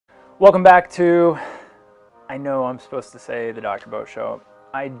Welcome back to, I know I'm supposed to say the Dr. Bo Show.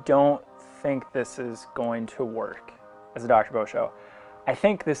 I don't think this is going to work as a Dr. Bo Show. I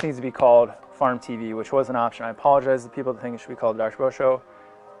think this needs to be called Farm TV, which was an option. I apologize to people that think it should be called the Dr. Bo Show.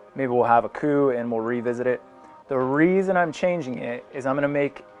 Maybe we'll have a coup and we'll revisit it. The reason I'm changing it is I'm going to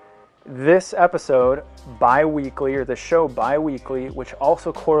make this episode bi-weekly, or the show bi-weekly, which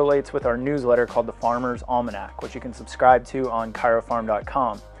also correlates with our newsletter called the Farmer's Almanac, which you can subscribe to on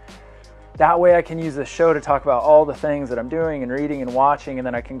chirofarm.com. That way I can use the show to talk about all the things that I'm doing and reading and watching, and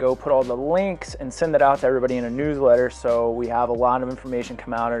then I can go put all the links and send it out to everybody in a newsletter, so we have a lot of information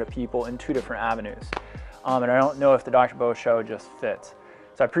come out to people in two different avenues. And I don't know if the Dr. Bo Show just fits.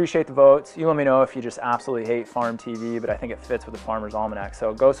 So I appreciate the votes. You let me know if you just absolutely hate Farm TV, but I think it fits with the Farmer's Almanac.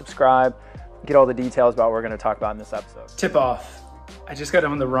 So go subscribe, get all the details about what we're going to talk about in this episode. Tip off. I just got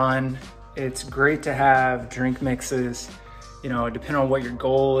on the run. It's great to have drink mixes. You know, depending on what your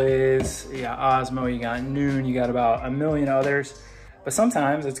goal is. You got Osmo, you got Noon, you got about a million others. But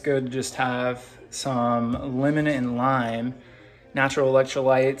sometimes it's good to just have some lemon and lime, natural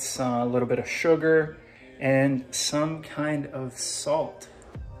electrolytes, a little bit of sugar, and some kind of salt,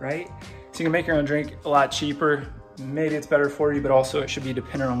 right? So you can make your own drink a lot cheaper. Maybe it's better for you, but also it should be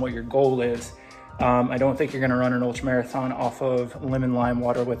dependent on what your goal is. I don't think you're gonna run an ultra marathon off of lemon lime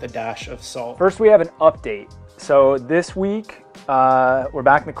water with a dash of salt. First, we have an update. So this week, we're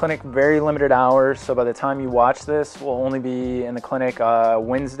back in the clinic, very limited hours. So by the time you watch this, we'll only be in the clinic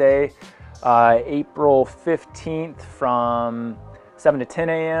Wednesday, April 15th from 7 to 10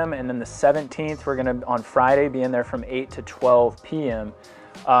 a.m. And then the 17th, we're gonna, on Friday, be in there from 8 to 12 p.m.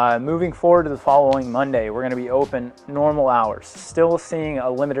 Moving forward to the following Monday, we're gonna be open normal hours. Still seeing a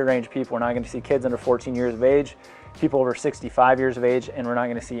limited range of people. We're not gonna see kids under 14 years of age, people over 65 years of age, and we're not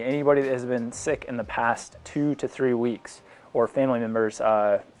gonna see anybody that has been sick in the past 2 to 3 weeks, or family members,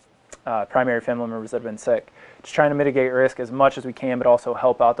 primary family members that have been sick. Just trying to mitigate risk as much as we can, but also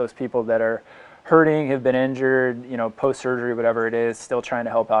help out those people that are hurting, have been injured, you know, post-surgery, whatever it is, still trying to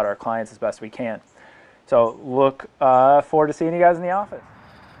help out our clients as best we can. So look forward to seeing you guys in the office.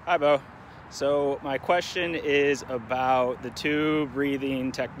 Hi, Bo. So my question is about the two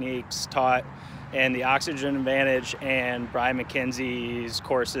breathing techniques taught in the Oxygen Advantage and Brian McKenzie's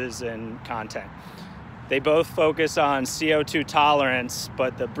courses and content. They both focus on CO2 tolerance,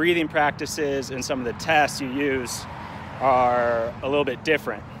 but the breathing practices and some of the tests you use are a little bit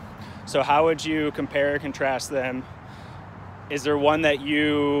different. So how would you compare or contrast them? Is there one that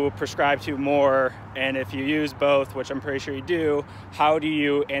you prescribe to more? And if you use both, which I'm pretty sure you do, how do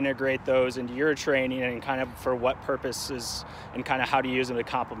you integrate those into your training and kind of for what purposes, and kind of how do you use them to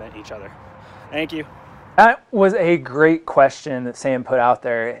complement each other? Thank you. That was a great question that Sam put out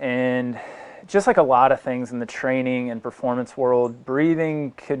there. And just like a lot of things in the training and performance world,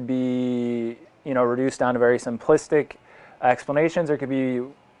 breathing could be, you know, reduced down to very simplistic explanations, or it could be,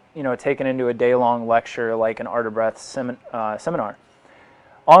 you know, taken into a day-long lecture like an Art of Breath seminar.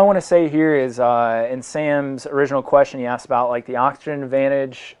 All I want to say here is, in Sam's original question, he asked about like the Oxygen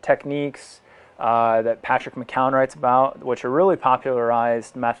Advantage techniques that Patrick McKeown writes about, which are really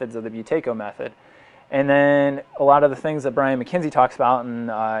popularized methods of the Buteyko method. And then a lot of the things that Brian McKenzie talks about in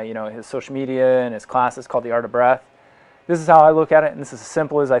you know, his social media and his classes called the Art of Breath. This is how I look at it, and this is as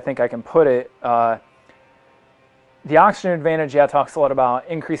simple as I think I can put it. The Oxygen Advantage, yeah, talks a lot about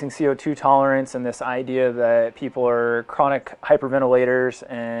increasing CO2 tolerance and this idea that people are chronic hyperventilators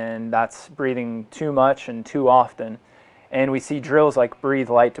and that's breathing too much and too often. And we see drills like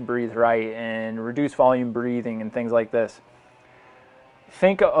breathe light to breathe right and reduce volume breathing and things like this.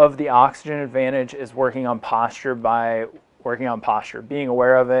 Think of the Oxygen Advantage as working on posture by working on posture, being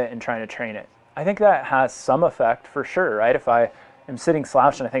aware of it and trying to train it. I think that has some effect for sure, right? If I am sitting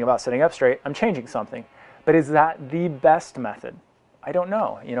slouched and I think about sitting up straight, I'm changing something. But is that the best method? I don't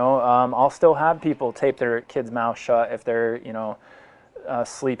know. You know, I'll still have people tape their kids' mouth shut if they're, you know,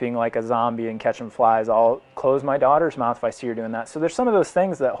 sleeping like a zombie and catching flies. I'll close my daughter's mouth if I see her doing that. So there's some of those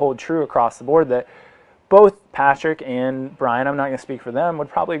things that hold true across the board that both Patrick and Brian, I'm not going to speak for them, would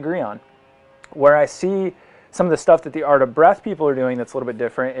probably agree on. Where I see some of the stuff that the Art of Breath people are doing that's a little bit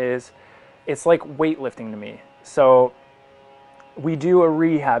different is it's like weightlifting to me. So we do a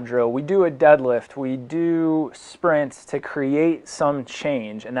rehab drill, we do a deadlift, we do sprints to create some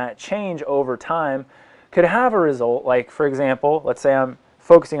change, and that change over time could have a result. Like, for example, let's say I'm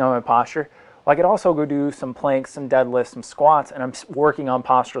focusing on my posture. Well, I could also go do some planks, some deadlifts, some squats, and I'm working on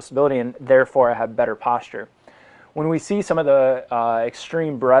postural stability, and therefore I have better posture. When we see some of the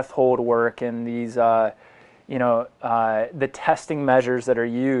extreme breath hold work and these the testing measures that are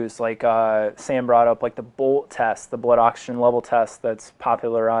used, like Sam brought up, like the BOLT test, the blood oxygen level test that's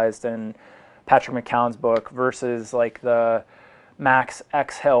popularized in Patrick McCown's book, versus like the max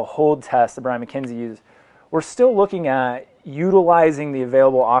exhale hold test that Brian McKenzie used. We're still looking at utilizing the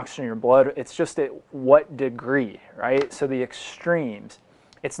available oxygen in your blood. It's just at what degree, right? So the extremes.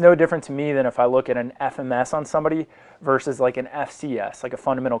 It's no different to me than if I look at an FMS on somebody versus like an FCS, like a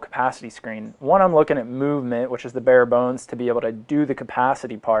fundamental capacity screen. One, I'm looking at movement, which is the bare bones to be able to do the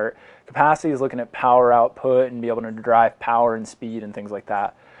capacity part. Capacity is looking at power output and be able to drive power and speed and things like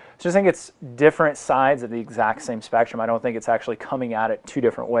that. So I just think it's different sides of the exact same spectrum. I don't think it's actually coming at it two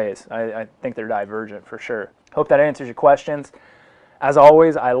different ways. I think they're divergent for sure. Hope that answers your questions. As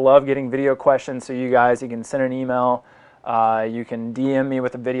always, I love getting video questions, so you can send an email. You can DM me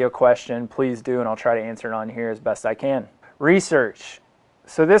with a video question, please do, and I'll try to answer it on here as best I can. Research.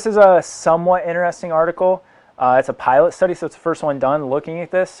 So this is a somewhat interesting article. It's a pilot study, so it's the first one done looking at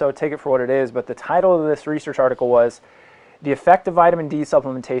this, so take it for what it is. But the title of this research article was The Effect of Vitamin D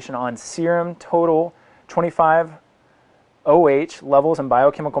Supplementation on Serum Total 25-OH Levels and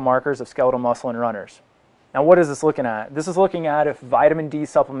Biochemical Markers of Skeletal Muscle in Runners. Now, what is this looking at? This is looking at if vitamin D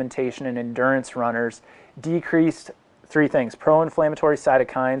supplementation in endurance runners decreased three things: pro-inflammatory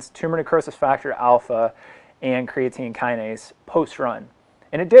cytokines, tumor necrosis factor alpha, and creatine kinase post-run.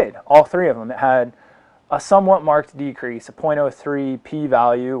 And it did, all three of them. It had a somewhat marked decrease, a 0.03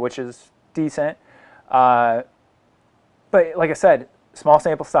 p-value, which is decent. But like I said, small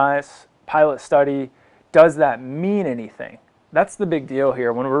sample size, pilot study, does that mean anything? That's the big deal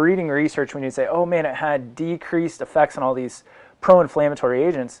here. When we're reading research, we need to say, oh man, it had decreased effects on all these pro-inflammatory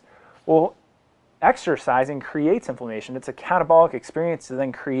agents. Well, exercising creates inflammation. It's a catabolic experience to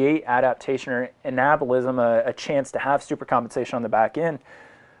then create adaptation or anabolism, a chance to have supercompensation on the back end.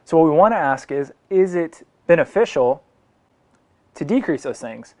 So what we want to ask is it beneficial to decrease those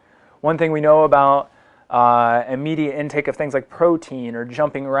things? One thing we know about immediate intake of things like protein or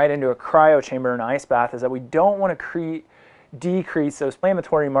jumping right into a cryo chamber or an ice bath is that we don't want to decrease those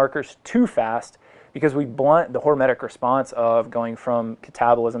inflammatory markers too fast, because we blunt the hormetic response of going from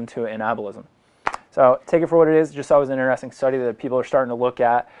catabolism to anabolism. So take it for what it is. Just thought it was an interesting study that people are starting to look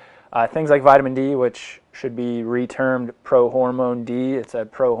at. Things like vitamin D, which should be retermed prohormone D. It's a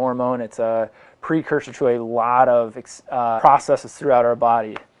prohormone. It's a precursor to a lot of processes throughout our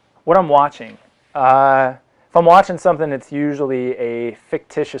body. What I'm watching. If I'm watching something, it's usually a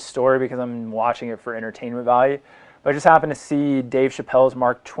fictitious story because I'm watching it for entertainment value. But I just happened to see Dave Chappelle's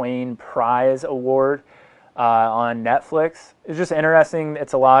Mark Twain Prize Award on Netflix. It's just interesting.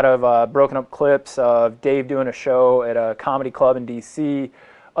 It's a lot of broken up clips of Dave doing a show at a comedy club in DC,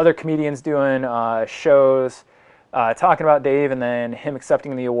 other comedians doing shows talking about Dave, and then him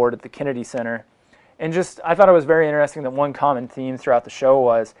accepting the award at the Kennedy Center. And just, I thought it was very interesting that one common theme throughout the show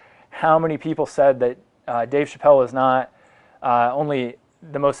was how many people said that Dave Chappelle is not only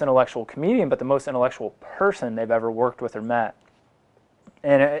the most intellectual comedian, but the most intellectual person they've ever worked with or met.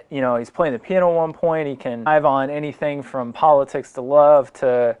 And he's playing the piano at one point. He can dive on anything from politics to love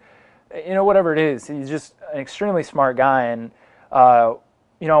to, whatever it is. He's just an extremely smart guy. And I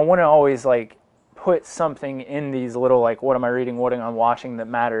want to always put something in these little what am I reading, what am I watching that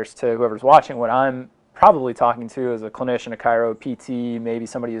matters to whoever's watching. What I'm probably talking to as a clinician, a chiro, PT, maybe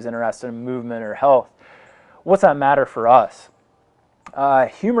somebody who's interested in movement or health. What's that matter for us?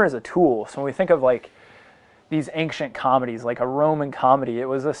 Humor is a tool. So when we think of these ancient comedies, like a Roman comedy, it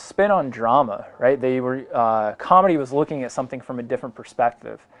was a spin on drama, right? Comedy was looking at something from a different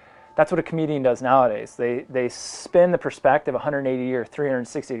perspective. That's what a comedian does nowadays. They spin the perspective 180 or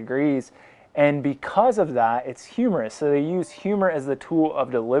 360 degrees, and because of that, it's humorous. So they use humor as the tool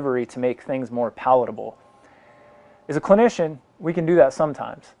of delivery to make things more palatable. As a clinician, we can do that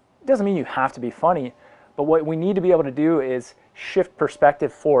sometimes. It doesn't mean you have to be funny, but what we need to be able to do is shift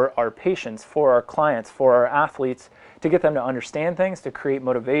perspective for our patients, for our clients, for our athletes, to get them to understand things, to create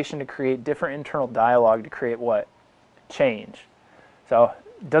motivation, to create different internal dialogue, to create what? Change. So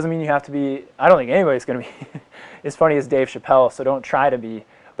it doesn't mean you have to be, I don't think anybody's going to be as funny as Dave Chappelle, so don't try to be,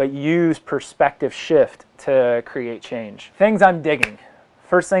 but use perspective shift to create change. Things I'm digging.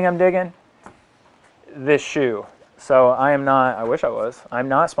 First thing I'm digging, this shoe. So I wish I was. I'm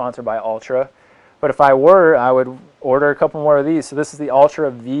not sponsored by Altra. But if I were, I would order a couple more of these. So this is the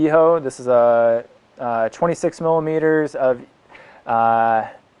Altra Viho. This is a 26 millimeters of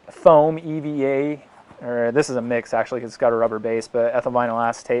foam EVA, or this is a mix actually because it's got a rubber base, but ethyl vinyl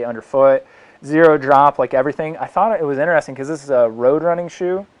acetate underfoot, zero drop like everything. I thought it was interesting because this is a road running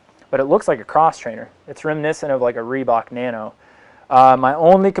shoe, but it looks like a cross trainer. It's reminiscent of like a Reebok Nano. My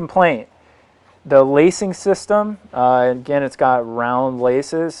only complaint, The lacing system, again, it's got round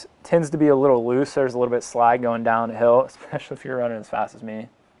laces. Tends to be a little loose. There's a little bit of slide going downhill, especially if you're running as fast as me.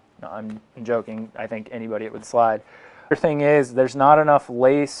 No, I'm joking. I think anybody it would slide. The other thing is there's not enough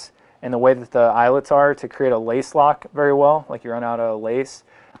lace in the way that the eyelets are to create a lace lock very well, like you run out of lace.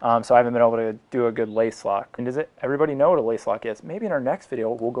 So I haven't been able to do a good lace lock. And does everybody know what a lace lock is? Maybe in our next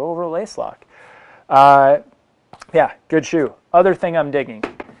video we'll go over a lace lock. Yeah, good shoe. Other thing I'm digging.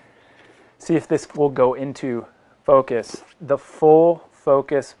 See if this will go into focus. The Full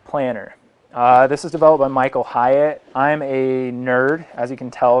Focus Planner. This is developed by Michael Hyatt. I'm a nerd, as you can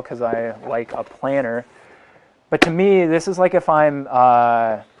tell, because I like a planner. But to me, this is like if I'm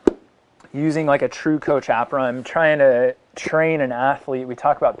using like a true coach app, or I'm trying to train an athlete. We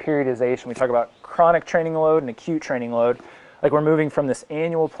talk about periodization. We talk about chronic training load and acute training load. Like we're moving from this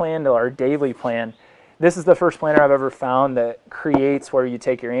annual plan to our daily plan. This is the first planner I've ever found that creates where you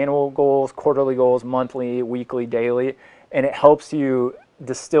take your annual goals, quarterly goals, monthly, weekly, daily, and it helps you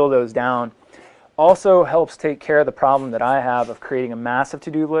distill those down. Also helps take care of the problem that I have of creating a massive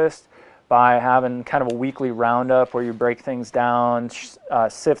to-do list by having kind of a weekly roundup where you break things down,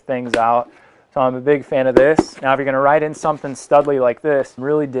 sift things out. So I'm a big fan of this. Now if you're gonna write in something studly like this,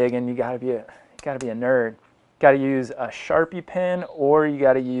 really digging, you gotta be a nerd. You gotta use a Sharpie pen, or you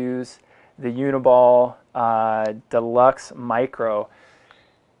gotta use the Uniball Deluxe Micro.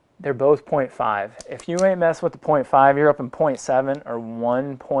 They're both 0.5. If you ain't messing with the 0.5, you're up in 0.7 or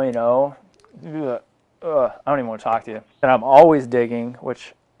 1.0. I don't even want to talk to you. And I'm always digging,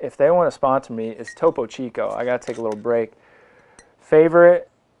 which if they want to sponsor me, is Topo Chico. I gotta take a little break. Favorite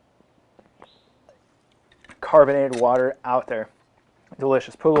carbonated water out there.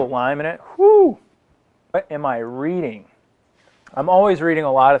 Delicious. Put a little lime in it. Whoo! What am I reading? I'm always reading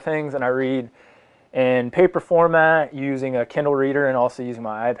a lot of things, and I read in paper format using a Kindle reader and also using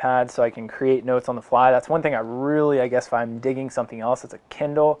my iPad so I can create notes on the fly. That's one thing I guess if I'm digging something else, it's a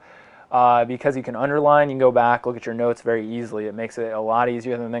Kindle, because you can underline, you can go back, look at your notes very easily. It makes it a lot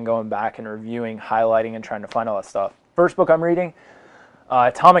easier than then going back and reviewing, highlighting, and trying to find all that stuff. First book I'm reading,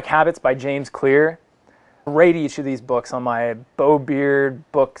 Atomic Habits by James Clear. Rate each of these books on my Bo Beard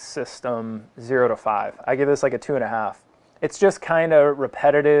book system 0 to 5. I give this like a 2.5. It's just kind of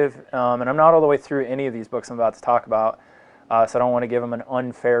repetitive, and I'm not all the way through any of these books I'm about to talk about, so I don't want to give them an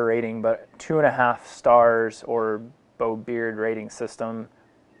unfair rating, but 2.5 stars or Bo Beard rating system,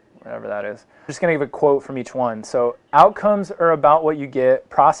 whatever that is. I'm just going to give a quote from each one. So, outcomes are about what you get,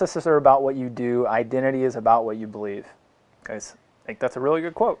 processes are about what you do, identity is about what you believe. Guys, I think that's a really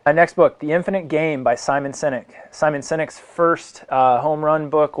good quote. My next book, The Infinite Game by Simon Sinek. Simon Sinek's first home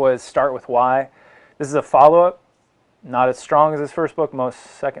run book was Start With Why. This is a follow-up. Not as strong as his first book. Most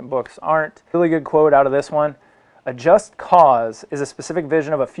second books aren't. Really good quote out of this one. A just cause is a specific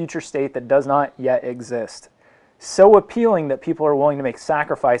vision of a future state that does not yet exist. So appealing that people are willing to make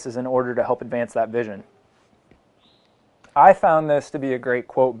sacrifices in order to help advance that vision. I found this to be a great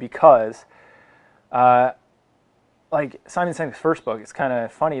quote because like Simon Sinek's first book, it's kind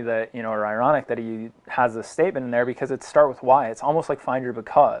of funny that, or ironic that he has this statement in there because it's start with why. It's almost like find your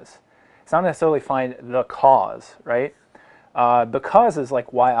because. It's not necessarily find the cause, right? Because is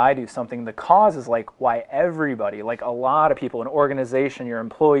like why I do something. The cause is like why everybody, like a lot of people, an organization, your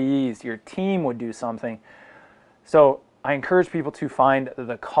employees, your team would do something. So I encourage people to find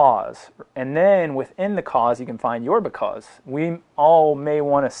the cause. And then within the cause, you can find your because. We all may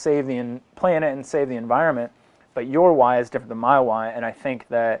want to save the planet and save the environment, but your why is different than my why. And I think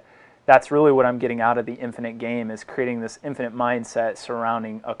that that's really what I'm getting out of The Infinite Game, is creating this infinite mindset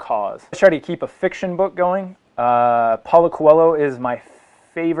surrounding a cause. I try to keep a fiction book going. Paulo Coelho is my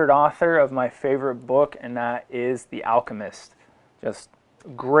favorite author of my favorite book, and that is The Alchemist. Just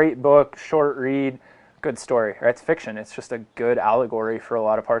great book, short read, good story. Right? It's fiction. It's just a good allegory for a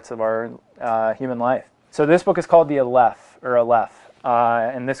lot of parts of our human life. So this book is called The Aleph, or Aleph,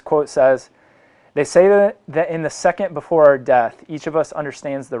 and this quote says, "They say that in the second before our death, each of us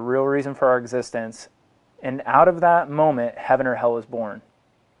understands the real reason for our existence, and out of that moment, heaven or hell is born."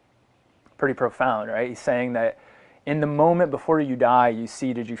 Pretty profound, right? He's saying that in the moment before you die, you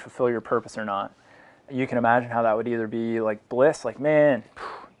see, did you fulfill your purpose or not? You can imagine how that would either be like bliss, like, man,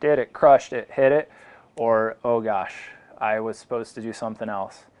 did it, crushed it, hit it, or, oh gosh, I was supposed to do something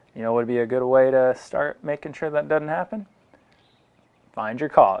else. You know what would be a good way to start making sure that doesn't happen? Find your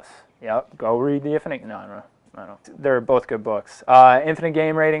cause. Yep, go read The Infinite. No. They're both good books. Infinite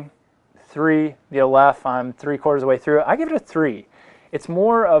Game rating, 3. The Aleph, I'm 3/4 of the way through it. I give it a 3. It's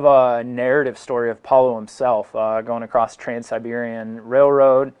more of a narrative story of Paulo himself going across Trans-Siberian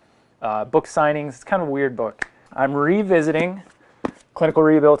Railroad, book signings. It's kind of a weird book. I'm revisiting Clinical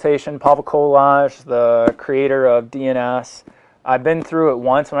Rehabilitation, Pavel Kolaj, the creator of DNS. I've been through it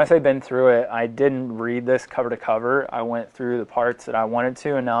once. When I say been through it, I didn't read this cover to cover. I went through the parts that I wanted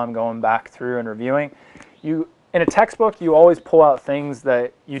to, and now I'm going back through and reviewing. In a textbook, you always pull out things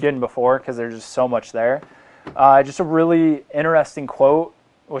that you didn't before because there's just so much there. Just a really interesting quote,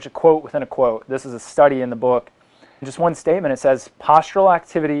 which a quote within a quote. This is a study in the book. Just one statement, it says, postural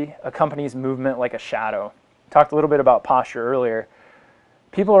activity accompanies movement like a shadow. Talked a little bit about posture earlier.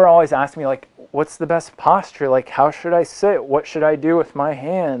 People are always asking me, like, what's the best posture? Like, how should I sit? What should I do with my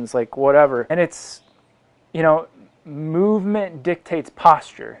hands? Like, whatever. And it's, you know, movement dictates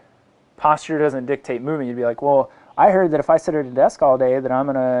posture. Posture doesn't dictate movement. You'd be like, well, I heard that if I sit at a desk all day that I'm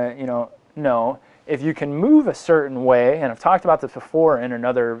going to, you know, no. If you can move a certain way, and I've talked about this before in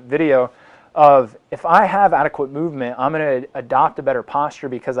another video, of if I have adequate movement, I'm going to adopt a better posture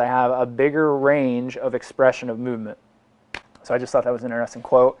because I have a bigger range of expression of movement. So I just thought that was an interesting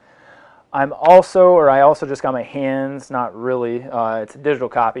quote. I also just got my hands, not really, it's a digital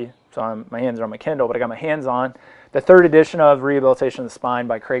copy, so my hands are on my Kindle, but I got my hands on the 3rd edition of Rehabilitation of the Spine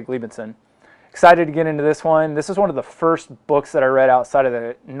by Craig Liebenson. Excited to get into this one. This is one of the first books that I read outside of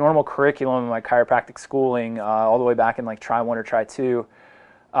the normal curriculum of my chiropractic schooling, all the way back in like Try 1 or Try 2.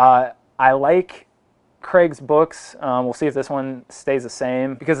 I like Craig's books. We'll see if this one stays the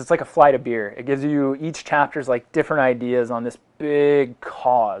same because it's like a flight of beer. It gives you, each chapter's like different ideas on this big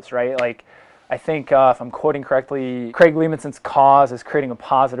cause, right? Like, I think if I'm quoting correctly, Craig Liebenson's cause is creating a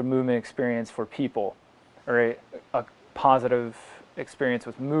positive movement experience for people, or a positive experience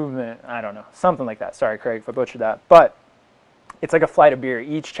with movement. I don't know, something like that. Sorry, Craig, if I butchered that. But it's like a flight of beer.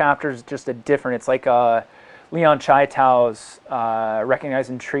 Each chapter is just a different, it's like Leon Chaitau's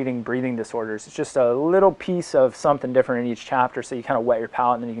Recognizing and Treating Breathing Disorders. It's just a little piece of something different in each chapter, so you kind of wet your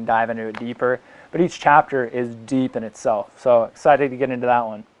palate and then you can dive into it deeper. But each chapter is deep in itself, so excited to get into that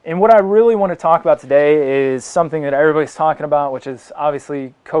one. And what I really want to talk about today is something that everybody's talking about, which is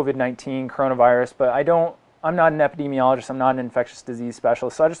obviously COVID-19, coronavirus, but I'm not an epidemiologist, I'm not an infectious disease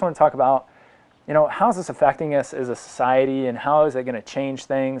specialist, so I just want to talk about, you know, how's this affecting us as a society and how is it going to change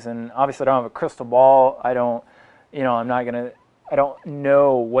things? And obviously I don't have a crystal ball. I don't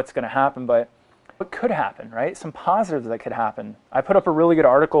know what's going to happen, but what could happen, right? Some positives that could happen. I put up a really good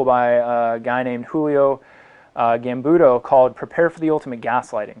article by a guy named Julio Gambudo called Prepare for the Ultimate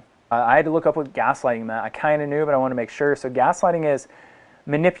Gaslighting. I had to look up what gaslighting meant. I kind of knew, but I want to make sure. So gaslighting is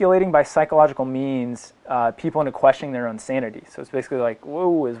manipulating by psychological means people into questioning their own sanity. So it's basically like,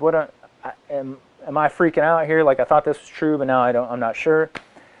 whoa, am I freaking out here? Like, I thought this was true, but now I'm not sure.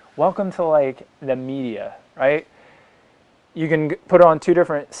 Welcome to like the media, right? You can put it on 2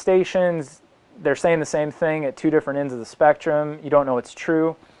 different stations. They're saying the same thing at 2 different ends of the spectrum. You don't know what's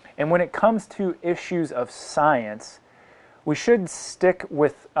true. And when it comes to issues of science, we should stick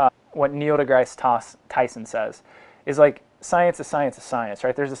with what Neil deGrasse Tyson says, is like, science is science is science,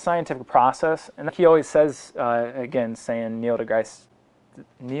 right? There's a scientific process, and he always says, again, saying Neil deGrasse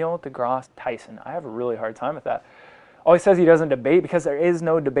Tyson. I have a really hard time with that. Always says he doesn't debate because there is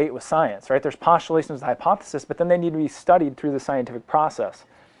no debate with science, right? There's postulations, hypothesis, but then they need to be studied through the scientific process.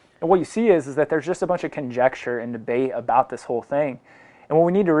 And what you see is that there's just a bunch of conjecture and debate about this whole thing. And what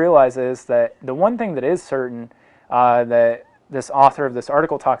we need to realize is that the one thing that is certain that this author of this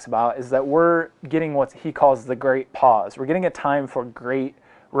article talks about is that we're getting what he calls the great pause. We're getting a time for great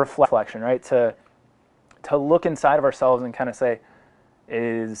reflection, right? To look inside of ourselves and kind of say,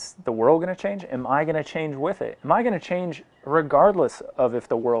 is the world going to change? Am I going to change with it? Am I going to change regardless of if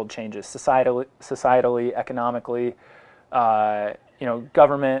the world changes, societally, economically,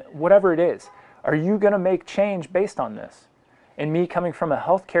 government, whatever it is? Are you going to make change based on this? And me coming from a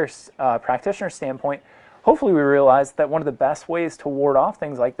healthcare practitioner standpoint, hopefully we realize that one of the best ways to ward off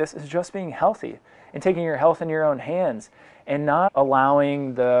things like this is just being healthy and taking your health in your own hands and not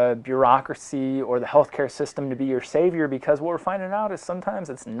allowing the bureaucracy or the healthcare system to be your savior, because what we're finding out is sometimes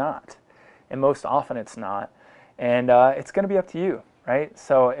it's not, and most often it's not. And it's going to be up to you, right?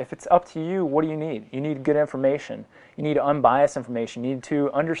 So if it's up to you, what do you need? You need good information. You need unbiased information. You need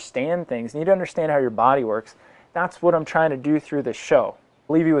to understand things. You need to understand how your body works. That's what I'm trying to do through this show.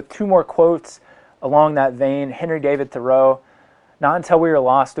 I'll leave you with 2 more quotes along that vein. Henry David Thoreau, not until we are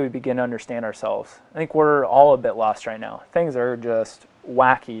lost do we begin to understand ourselves. I think we're all a bit lost right now. Things are just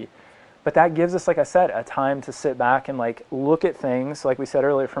wacky. But that gives us, like I said, a time to sit back and like look at things, like we said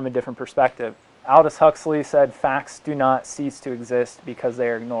earlier, from a different perspective. Aldous Huxley said, facts do not cease to exist because they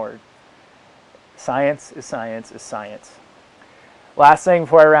are ignored. Science is science is science. Last thing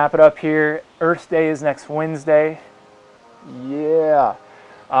before I wrap it up here, Earth Day is next Wednesday. Yeah.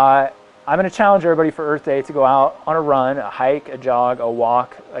 I'm going to challenge everybody for Earth Day to go out on a run, a hike, a jog, a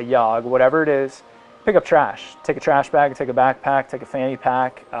walk, a jog, whatever it is. Pick up trash. Take a trash bag, take a backpack, take a fanny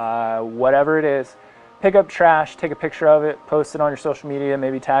pack, whatever it is. Pick up trash, take a picture of it, post it on your social media,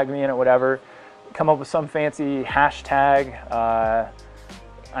 maybe tag me in it, whatever. Come up with some fancy hashtag, I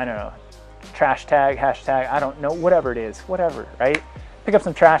don't know, trash tag, hashtag, I don't know, whatever it is, whatever, right? Pick up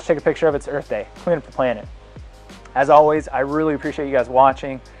some trash, take a picture of it, it's Earth Day. Clean up the planet. As always, I really appreciate you guys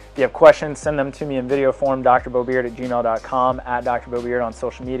watching. If you have questions, send them to me in video form, drbobeard@gmail.com, @drbobeard on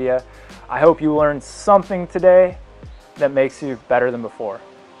social media. I hope you learned something today that makes you better than before.